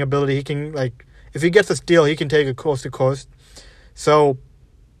playmaking ability. He can, if he gets a steal, he can take it coast to coast. So,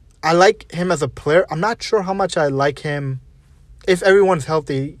 I like him as a player. I'm not sure how much I like him if everyone's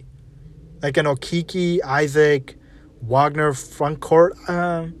healthy. Like an Okeke, Isaac, Wagner front court.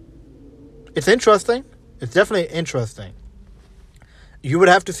 It's interesting. It's definitely interesting. You would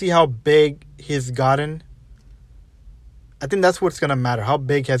have to see how big he's gotten. I think that's what's going to matter. How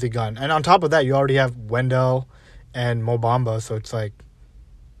big has he gotten? And on top of that, you already have Wendell and Mo Bamba. So it's like,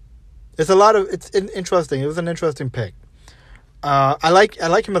 it's interesting. It was an interesting pick. I like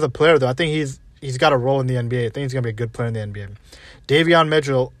him as a player, though. I think he's got a role in the NBA. I think he's going to be a good player in the NBA. Davion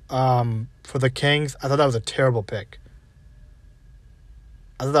Mitchell for the Kings, I thought that was a terrible pick.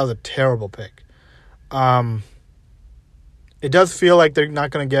 It does feel like they're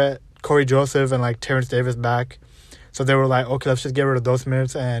not going to get Corey Joseph and Terrence Davis back. So they were like, okay, let's just get rid of those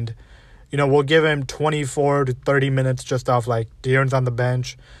minutes. And, we'll give him 24 to 30 minutes just off De'Aaron's on the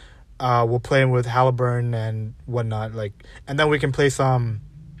bench. We'll play him with Halliburton and whatnot. And then we can play some,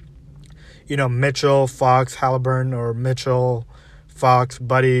 Mitchell, Fox, Halliburton, or Mitchell, Fox,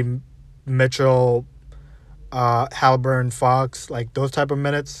 Buddy, Mitchell, Halliburton, Fox, those type of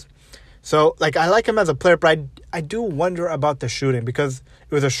minutes. So, I like him as a player, but I do wonder about the shooting because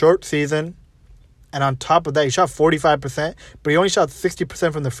it was a short season. And on top of that, he shot 45%, but he only shot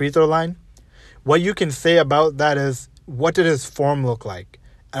 60% from the free throw line. What you can say about that is, what did his form look like?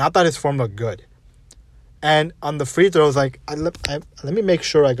 And I thought his form looked good. And on the free throws, let me make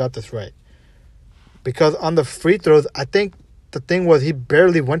sure I got this right. Because on the free throws, I think the thing was he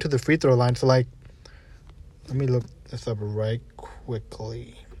barely went to the free throw line. So, let me look this up right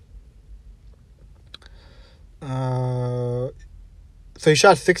quickly. So he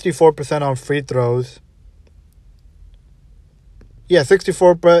shot 64% on free throws. Yeah,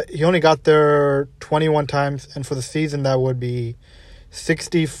 64, but he only got there 21 times. And for the season, that would be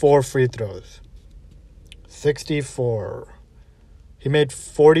 64 free throws. 64. He made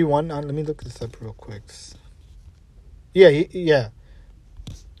 41. Let me look this up real quick. Yeah.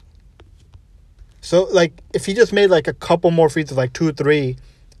 So, if he just made, a couple more free throws, 2 or 3,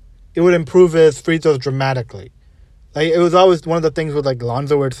 it would improve his free throws dramatically. It was always one of the things with,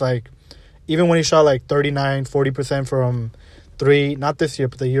 Lonzo where it's, even when he shot, 39, 40% from 3, not this year,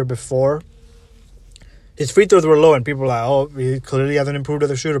 but the year before, his free throws were low, and people were like, oh, he clearly hasn't improved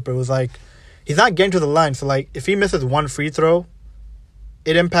as a shooter. But it was he's not getting to the line. So, if he misses one free throw,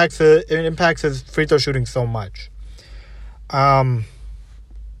 it impacts his free throw shooting so much. But,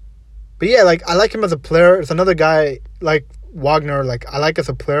 yeah, I like him as a player. It's another guy, Wagner, I like as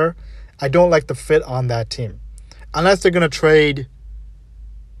a player. I don't like the fit on that team. Unless they're going to trade,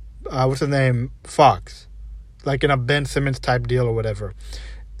 what's his name, Fox. In a Ben Simmons type deal or whatever.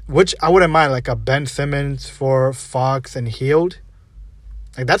 Which I wouldn't mind, a Ben Simmons for Fox and Hield.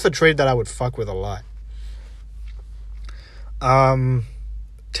 That's a trade that I would fuck with a lot.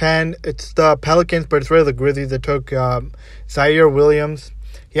 10, it's the Pelicans, but it's really the Grizzlies that took Zaire Williams.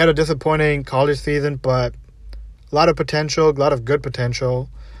 He had a disappointing college season, but a lot of potential, a lot of good potential.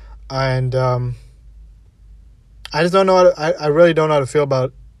 And I just don't know I really don't know how to feel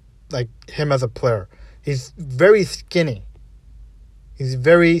about him as a player. He's very skinny. He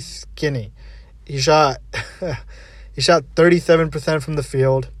shot 37% from the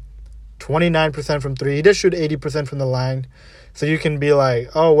field, 29% from 3. He did shoot 80% from the line. So you can be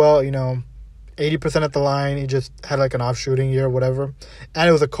oh, well, 80% at the line. He just had an off shooting year or whatever. And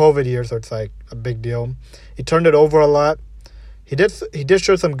it was a COVID year, so it's a big deal. He turned it over a lot. He did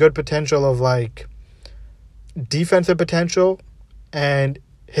show some good potential of defensive potential, and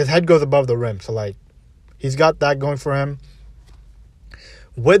his head goes above the rim. So he's got that going for him.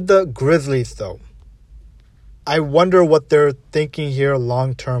 With the Grizzlies, though, I wonder what they're thinking here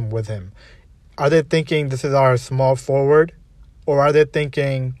long term with him. Are they thinking this is our small forward? Or are they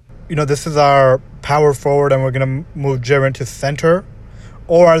thinking, this is our power forward and we're going to move Jaren to center?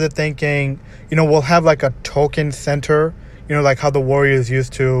 Or are they thinking, we'll have like a token center, like how the Warriors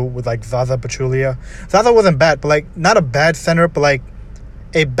used to with like Zaza Pachulia. Zaza wasn't bad, but like not a bad center, but like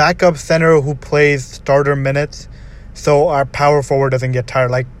a backup center who plays starter minutes so our power forward doesn't get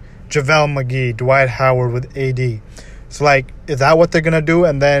tired. Like JaVale McGee, Dwight Howard with AD. So like, is that what they're going to do?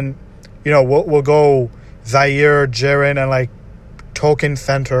 And then, we'll go Zaire, Jaren, and like token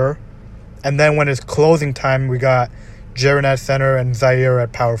center. And then when it's closing time, we got Jaren at center and Zaire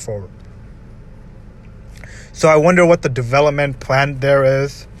at power forward. So I wonder what the development plan there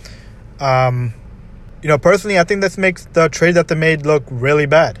is. Personally, I think this makes the trade that they made look really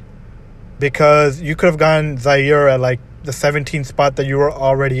bad. Because you could have gotten Zaire at like the 17th spot that you were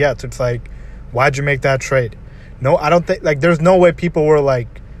already at. So it's like, why'd you make that trade? No, I don't think, like, there's no way people were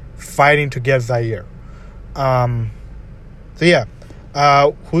like fighting to get Zaire. So yeah.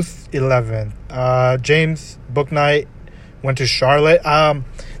 Who's 11th? James Bouknight went to Charlotte.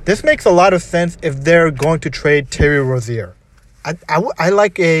 This makes a lot of sense if they're going to trade Terry Rozier. I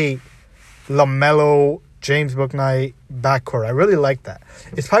like a LaMelo, James Bouknight backcourt. I really like that.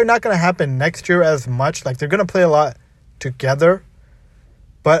 It's probably not going to happen next year as much. Like, they're going to play a lot together.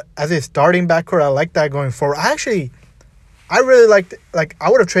 But as a starting backcourt, I like that going forward. I really liked, like, I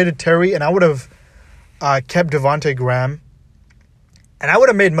would have traded Terry and I would have kept Devontae Graham. And I would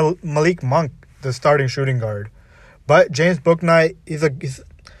have made Malik Monk the starting shooting guard. But James Bouknight,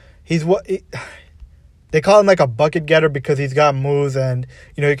 he's what they call him, like a bucket getter because he's got moves and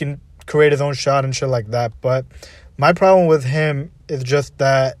he can create his own shot and shit like that. But my problem with him is just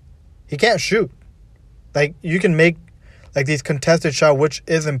that he can't shoot. Like, you can make like these contested shots, which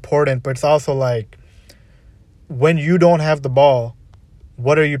is important, but it's also like when you don't have the ball,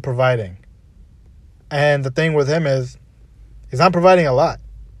 what are you providing? And the thing with him is he's not providing a lot.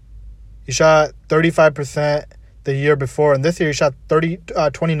 He shot 35% the year before, and this year he shot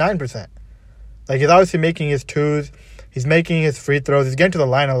 29%. Like, he's obviously making his twos. He's making his free throws. He's getting to the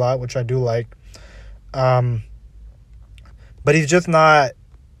line a lot, which I do like. But he's just not,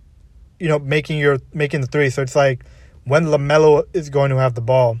 making the three. So it's like, when LaMelo is going to have the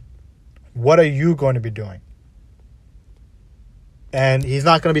ball, what are you going to be doing? And he's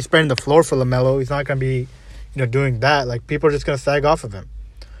not going to be spreading the floor for LaMelo. He's not going to be, doing that. Like, people are just going to sag off of him.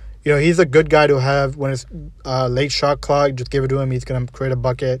 He's a good guy to have when it's late shot clock. Just give it to him. He's going to create a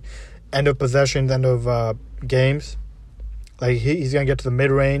bucket. End of possessions, end of games. Like, he's going to get to the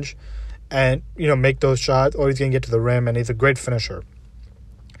mid-range and, make those shots. Or he's going to get to the rim, and he's a great finisher.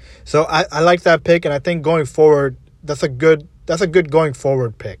 So I like that pick, and I think going forward, that's a good going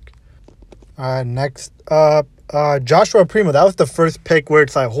forward pick. Next up, Joshua Primo. That was the first pick where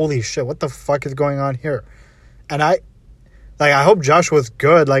it's like, holy shit, what the fuck is going on here? And I hope Joshua's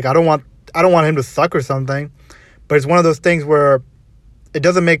good. Like, I don't want him to suck or something. But it's one of those things where it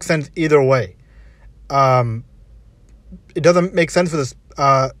doesn't make sense either way. It doesn't make sense for this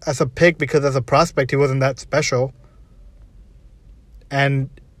as a pick because as a prospect he wasn't that special. And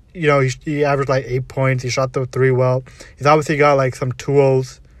he averaged like 8 points. He shot the three well. He's obviously got like some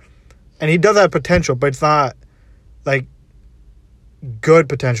tools, and he does have potential, but it's not like good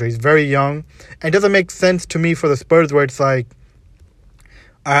potential. He's very young, and it doesn't make sense to me for the Spurs where it's like,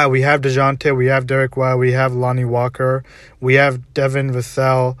 we have DeJounte, we have Derek White, we have Lonnie Walker, we have Devin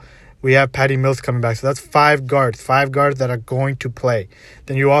Vassell, we have Patty Mills coming back. So that's five guards that are going to play.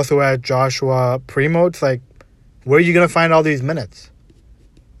 Then you also add Joshua Primo. It's like, where are you going to find all these minutes?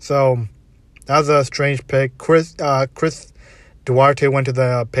 So that was a strange pick. Chris Duarte went to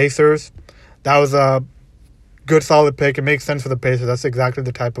the Pacers. That was a good, solid pick. It makes sense for the Pacers. That's exactly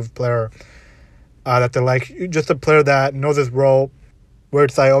the type of player that they like. Just a player that knows his role, where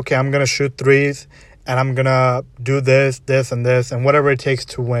it's like, okay, I'm going to shoot threes, and I'm going to do this, and this, and whatever it takes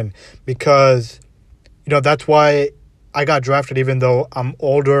to win. Because, that's why I got drafted, even though I'm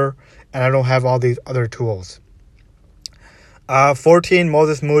older and I don't have all these other tools. 14,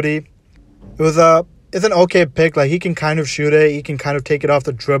 Moses Moody. It's an okay pick. Like, he can kind of shoot it. He can kind of take it off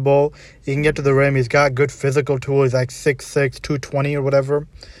the dribble. He can get to the rim. He's got good physical tools. He's like 6'6", 220 or whatever.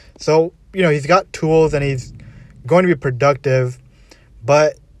 So, he's got tools and he's going to be productive.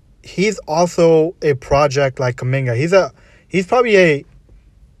 But he's also a project like Kuminga.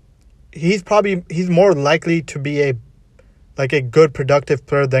 He's more likely to be a good productive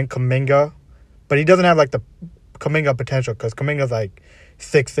player than Kuminga. But he doesn't have like the Kuminga potential because Kuminga's like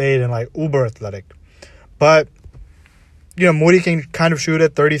 6'8" and like uber athletic. But, Moody can kind of shoot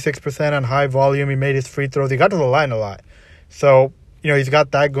at 36% on high volume. He made his free throws. He got to the line a lot. So, he's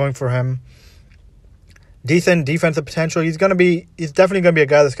got that going for him. Decent defensive potential. He's definitely going to be a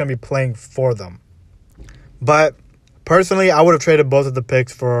guy that's going to be playing for them. But personally, I would have traded both of the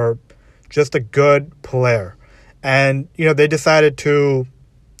picks for just a good player. And, they decided to...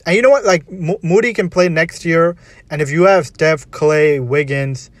 And you know what? Like, Moody can play next year. And if you have Steph, Clay,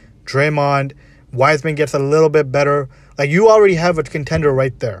 Wiggins, Draymond, Wiseman gets a little bit better. Like, you already have a contender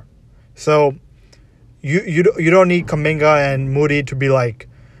right there. So, you don't need Kuminga and Moody to be, like,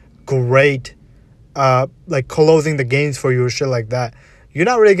 great, like, closing the games for you or shit like that. You're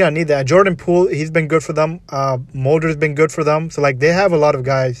not really going to need that. Jordan Poole, he's been good for them. Mulder's been good for them. So, like, they have a lot of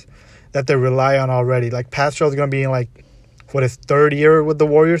guys that they rely on already. Like, Paschal's going to be in, like, his third year with the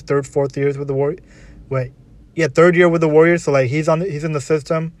Warriors? Fourth years with the Warriors? Third year with the Warriors. So, like, he's in the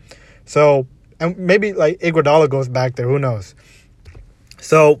system. So, and maybe, like, Iguodala goes back there. Who knows?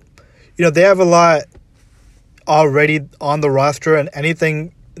 So, they have a lot already on the roster, and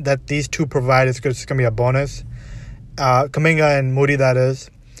anything that these two provide is just going to be a bonus. Kuminga and Moody, that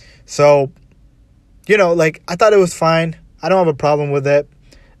is. So, like, I thought it was fine. I don't have a problem with it.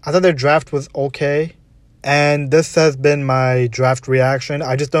 I thought their draft was okay. And this has been my draft reaction.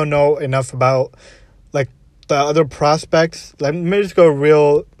 I just don't know enough about, like, the other prospects. Let me just go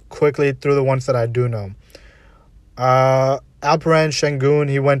real quickly through the ones that I do know. Alperen Şengün,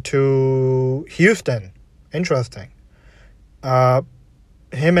 he went to Houston. Interesting.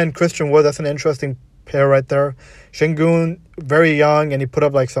 Him and Christian Wood, that's an interesting pair right there. Şengün, very young, and he put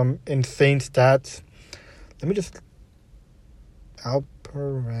up, like, some insane stats. Let me just...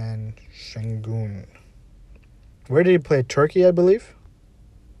 Alperen Şengün. Where did he play? Turkey, I believe?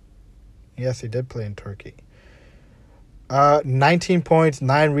 Yes, he did play in Turkey. 19 points,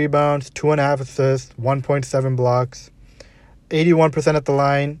 9 rebounds, 2.5 assists, 1.7 blocks, 81% at the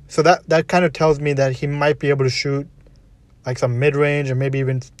line. So that kind of tells me that he might be able to shoot like some mid-range and maybe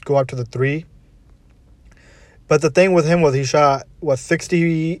even go up to the 3. But the thing with him was he shot,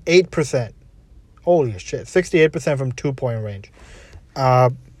 68%. Holy shit, 68% from 2-point range.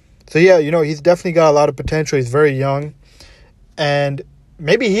 So, yeah, he's definitely got a lot of potential. He's very young. And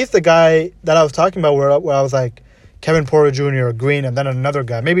maybe he's the guy that I was talking about where I was like Kevin Porter Jr. or Green and then another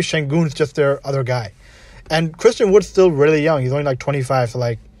guy. Maybe Şengün's just their other guy. And Christian Wood's still really young. He's only like 25. So,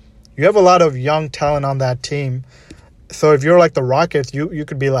 like, you have a lot of young talent on that team. So if you're like the Rockets, you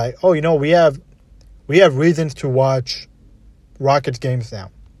could be like, oh, we have reasons to watch Rockets games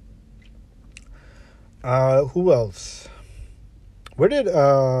now. Who else? Where did,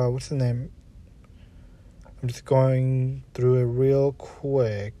 what's the name? I'm just going through it real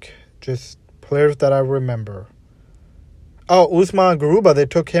quick. Just players that I remember. Oh, Usman Garuba, they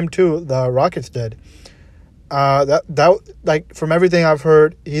took him too. The Rockets did. That like, from everything I've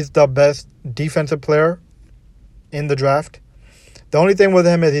heard, he's the best defensive player in the draft. The only thing with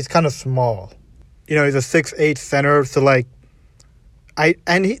him is he's kind of small. He's a 6'8" center. So, like,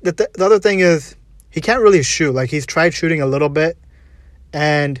 the other thing is he can't really shoot. Like, he's tried shooting a little bit.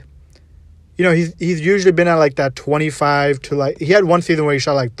 And, he's usually been at, like, that 25 to, like... He had one season where he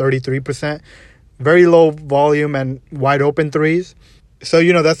shot, like, 33%. Very low volume and wide open threes. So,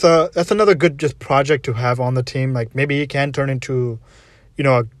 that's another good just project to have on the team. Like, maybe he can turn into,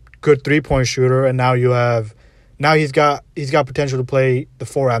 a good three-point shooter. And now he's got potential to play the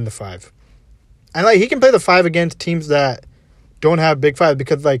 4 and the 5. And, like, he can play the 5 against teams that don't have big 5.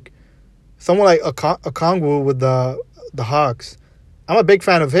 Because, like, someone like Okongwu with the Hawks... I'm a big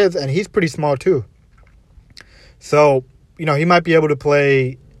fan of his, and he's pretty small too. So, he might be able to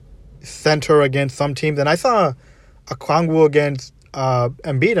play center against some teams. And I saw Okongwu against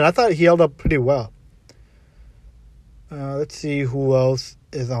Embiid, and I thought he held up pretty well. Let's see who else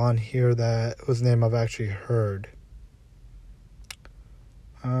is on here whose name I've actually heard.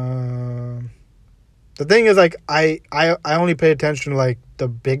 The thing is, like, I only pay attention to, like, the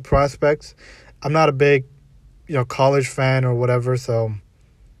big prospects. I'm not a big college fan or whatever. So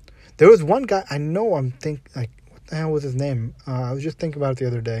there was one guy I know. What the hell was his name? I was just thinking about it the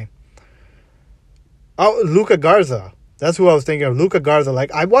other day. Oh, Luka Garza. That's who I was thinking of. Luka Garza. Like,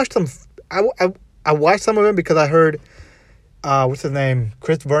 I watched some. I watched some of him because I heard, what's his name?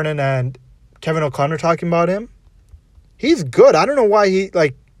 Chris Vernon and Kevin O'Connor talking about him. He's good. I don't know why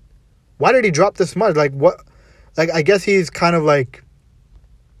why did he drop this much? Like, what? Like, I guess he's kind of like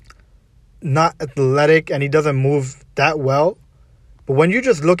not athletic and he doesn't move that well. But when you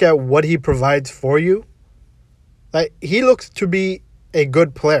just look at what he provides for you, like, he looks to be a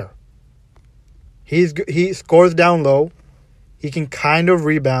good player. He scores down low. He can kind of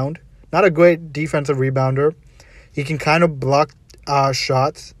rebound. Not a great defensive rebounder. He can kind of block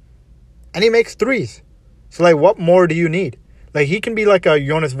shots. And he makes threes. So, like, what more do you need? Like, he can be like a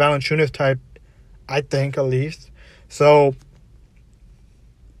Jonas Valanciunas type, I think, at least. So,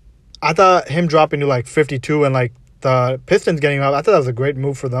 I thought him dropping to, like, 52 and, like, the Pistons getting up, I thought that was a great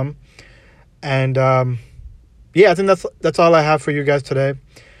move for them. And, yeah, I think that's all I have for you guys today.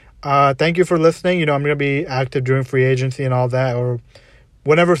 Thank you for listening. You know, I'm going to be active during free agency and all that. Or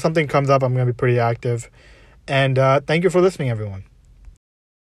whenever something comes up, I'm going to be pretty active. And thank you for listening, everyone.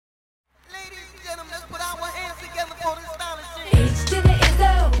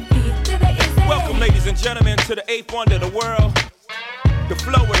 Welcome, ladies and gentlemen, to the eighth wonder of the world, the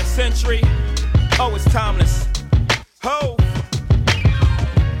flow of the century. Oh, it's timeless. Ho!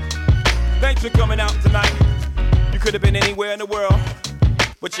 Thanks for coming out tonight. You could have been anywhere in the world,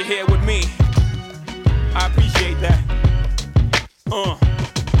 but you're here with me. I appreciate that.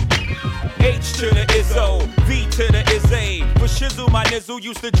 H to the Izzo, V to the Izzy. For shizzle, my nizzle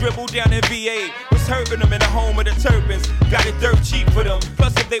used to dribble down in VA. Was hurting them in the home of the turbans. Got it dirt cheap for them.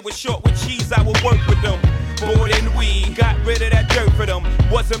 Plus, if they were short with cheese, I would work with them. Bored and weed, got rid of that dirt for them.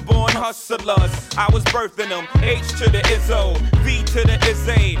 Wasn't born hustlers, I was birthing them. H to the Izzo, V to the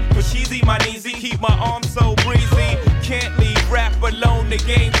Izzy. For sheezy, my kneesy, keep my arms so breezy. Can't leave rap alone, the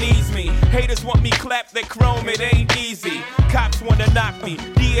game needs me. Haters want me clap that chrome, it ain't easy. Cops wanna knock me,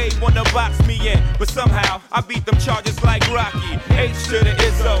 DA wanna box me in. But somehow, I beat them charges like Rocky. H to the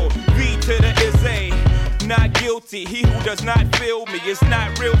Izzo, V to the Izzy. Not guilty, he who does not feel me is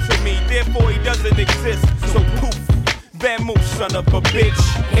not real to me, therefore he doesn't exist. So poof, Vamoose, son of a bitch.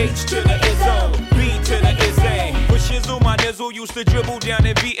 H to the Izzo, V to the Izzy. For shizzle, my nizzle used to dribble down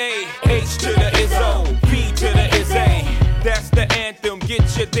in VA. H to the Izzo, V to the Izzy. That's the anthem,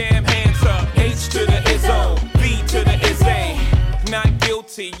 get your damn hands up. H to the Izzo, V to the Izzy. Not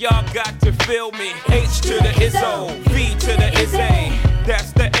guilty, y'all got to feel me. H to the Izzo, V to the Izzy.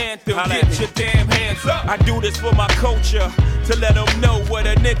 That's the anthem, get your damn hands up. I do this for my culture, to let them know what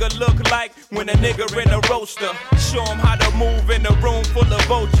a nigga look like when a nigga in a roaster. Show them how to move in a room full of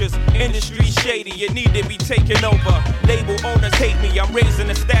vultures. Industry shady, it need to be taken over. Label owners hate me, I'm raising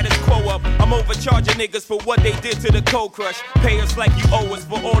the status quo up. I'm overcharging niggas for what they did to the Cold Crush. Pay us like you owe us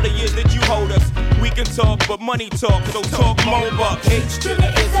for all the years that you hold us. We can talk, but money talk, so talk more bucks. H to the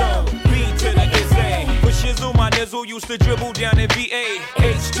Izzo, B to the Izzy. For shizzle, my nizzle used to dribble down in VA.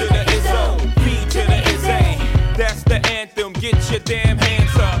 H to the Izzo, B to the Izzy. That's the anthem, get your damn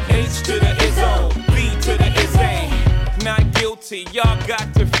hands up. H to the Izzo, B to the Izzy. Not guilty, y'all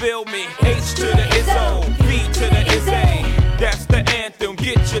got to feel me. H to the Izzo, B to the Izzy. That's the anthem,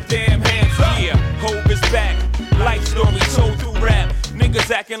 get your damn hands up. Yeah, Hov is back, life story told through rap.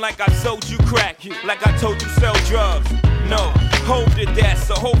 Niggas acting like I sold you crack, like I told you sell drugs. No, Hov did that,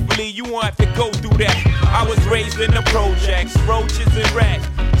 so hopefully you won't have to go through that. I was raised in the projects, roaches and rats.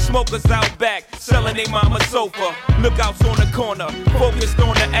 Smokers out back, selling they mama sofa. Lookouts on the corner, focused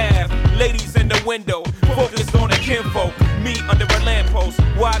on the Ave. Ladies in the window, focused on the kinfolk. Me under a lamppost,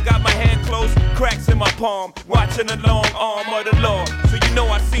 while I got my hand closed, cracks in my palm, watching the long arm of the law. So you know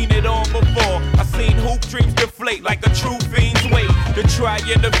I seen it all before. I seen hoop dreams deflate like a true fiend's weight. The try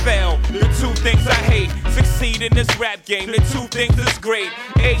and the fail, the two things I hate. Succeed in this rap game, the two things is great.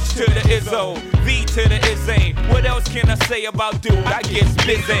 H to the Izzo, V to the Izzy. What else can I say about dude? I get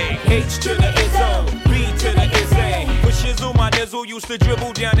busy. H to the Izzo, V to the Izzy. For shizzle, my nizzle used to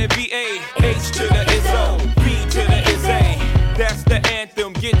dribble down in VA. H to the Izzo, V to the Izzy. That's the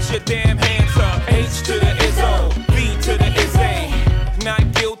anthem, get your damn hands up. H to the Izzo, V to the Izzy.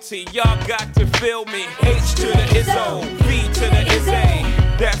 Not guilty, y'all got to feel me. H to the Izzo, V to the Izzy.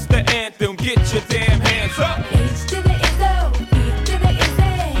 That's the anthem, get your damn